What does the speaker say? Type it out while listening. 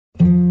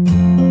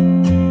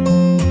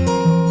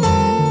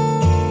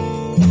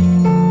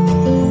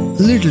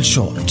Little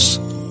shorts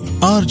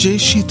RJ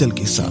शीतल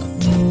के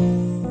साथ।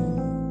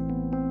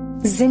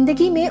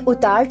 जिंदगी में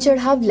उतार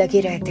चढ़ाव लगे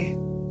रहते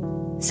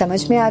हैं,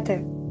 समझ में आता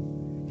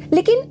है।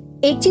 लेकिन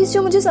एक चीज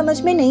जो मुझे समझ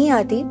में नहीं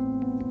आती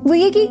वो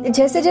ये कि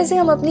जैसे जैसे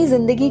हम अपनी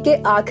जिंदगी के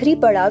आखिरी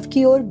पड़ाव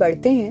की ओर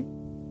बढ़ते हैं,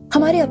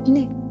 हमारे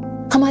अपने,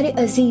 हमारे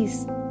अजीज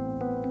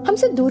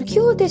हमसे दूर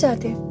क्यों होते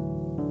जाते हैं।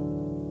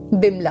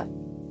 बिमला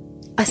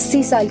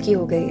 80 साल की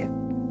हो गई है।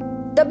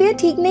 तबीयत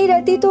ठीक नहीं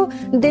रहती तो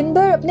दिन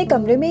भर अपने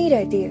कमरे में ही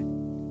रहती है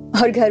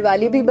और घर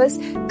वाले भी बस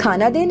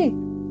खाना देने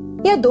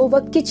या 2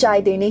 वक्त की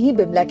चाय देने ही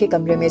बिमला के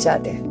कमरे में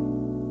जाते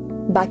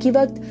हैं। बाकी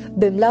वक्त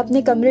बिमला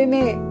अपने कमरे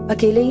में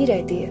अकेले ही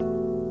रहती है।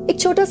 एक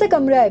छोटा सा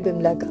कमरा है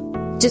बिमला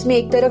का, जिसमें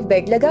एक तरफ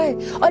बेड लगा है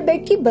और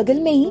बेड की बगल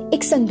में ही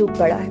एक संदूक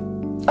पड़ा है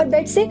और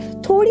बेड से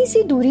थोड़ी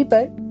सी दूरी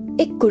पर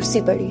एक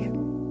कुर्सी पड़ी है।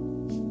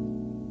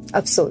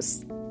 अफसोस,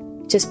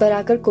 जिस पर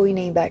आकर कोई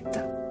नहीं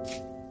बैठता।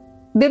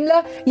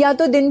 बिमला या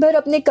तो दिन भर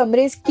अपने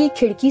कमरे की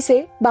खिड़की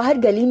से बाहर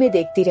गली में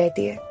देखती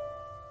रहती है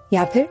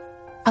या फिर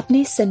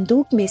अपने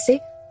संदूक में से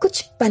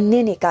कुछ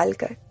पन्ने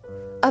निकालकर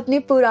अपने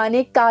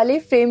पुराने काले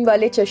फ्रेम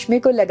वाले चश्मे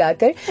को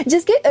लगाकर,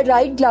 जिसके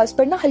राइट ग्लास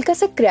पर ना हल्का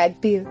सा क्रैक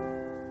भी है,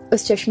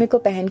 उस चश्मे को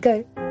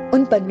पहनकर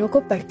उन पन्नों को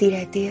पढ़ती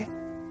रहती है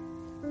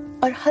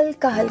और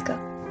हल्का हल्का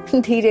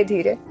धीरे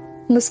धीरे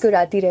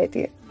मुस्कुराती रहती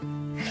है।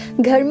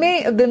 घर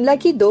में बिमला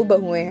की 2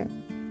 बहुएं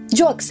हैं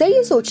जो अक्सर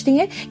ये सोचती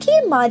हैं कि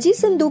ये माँ जी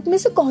संदूक में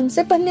से कौन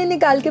से पन्ने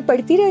निकाल के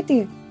पढ़ती रहती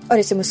हैं और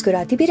इसे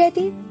मुस्कुराती भी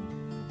रहती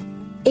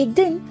हैं। एक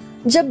दिन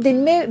जब दिन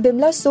में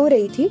बिमला सो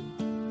रही थी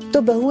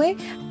तो बहुएं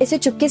इसे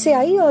चुपके से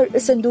आई और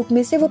संदूक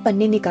में से वो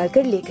पन्ने निकाल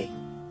कर ले गई।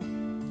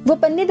 वो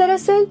पन्ने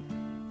दरअसल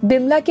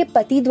बिमला के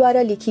पति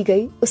द्वारा लिखी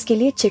गई उसके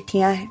लिए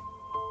चिट्ठियां हैं।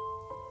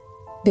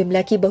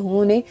 बिमला की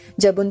बहुओं ने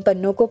जब उन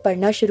पन्नों को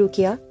पढ़ना शुरू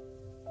किया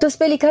तो उस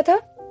पे लिखा था,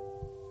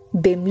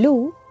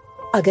 बिमलू,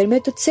 अगर मैं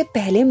तुझसे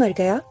पहले मर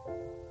गया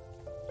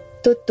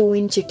तो तू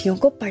इन चिट्ठियों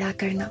को पढ़ा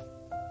करना।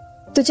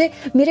 तुझे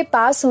मेरे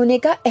पास होने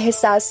का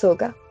एहसास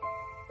होगा।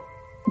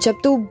 जब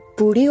तू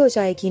बूढ़ी हो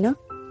जाएगी ना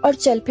और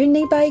चल फिर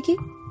नहीं पाएगी,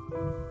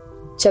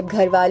 जब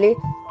घर वाले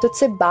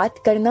तुझसे बात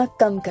करना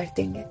कम कर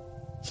देंगे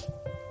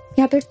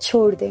या फिर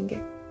छोड़ देंगे,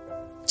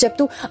 जब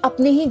तू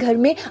अपने ही घर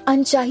में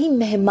अनचाही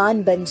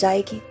मेहमान बन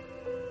जाएगी,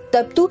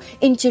 तब तू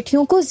इन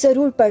चिट्ठियों को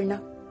जरूर पढ़ना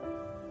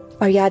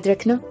और याद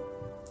रखना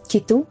कि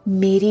तू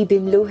मेरी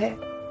बिमलू है।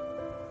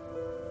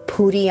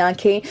 भूरी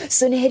आंखें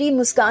सुनहरी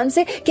मुस्कान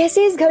से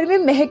कैसे इस घर में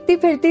महकती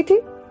फिरती थी।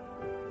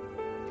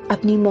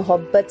 अपनी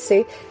मोहब्बत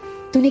से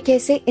तूने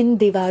कैसे इन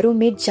दीवारों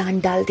में जान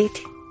डाल दी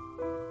थी।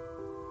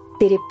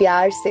 तेरे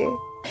प्यार से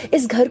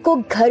इस घर को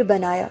घर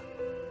बनाया।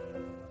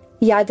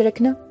 याद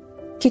रखना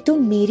कि तू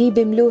मेरी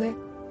बिमलू है।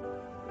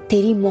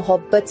 तेरी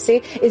मोहब्बत से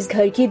इस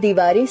घर की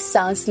दीवारें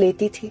सांस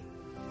लेती थी।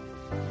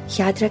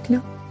 याद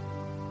रखना,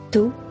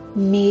 तू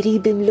मेरी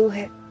बिमलू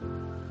है।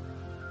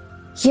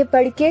 ये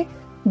पढ़ के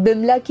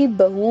बिमला की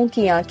बहुओं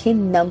की आंखें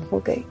नम हो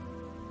गई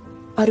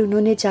और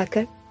उन्होंने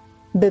जाकर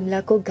बिमला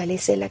को गले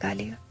से लगा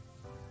लिया।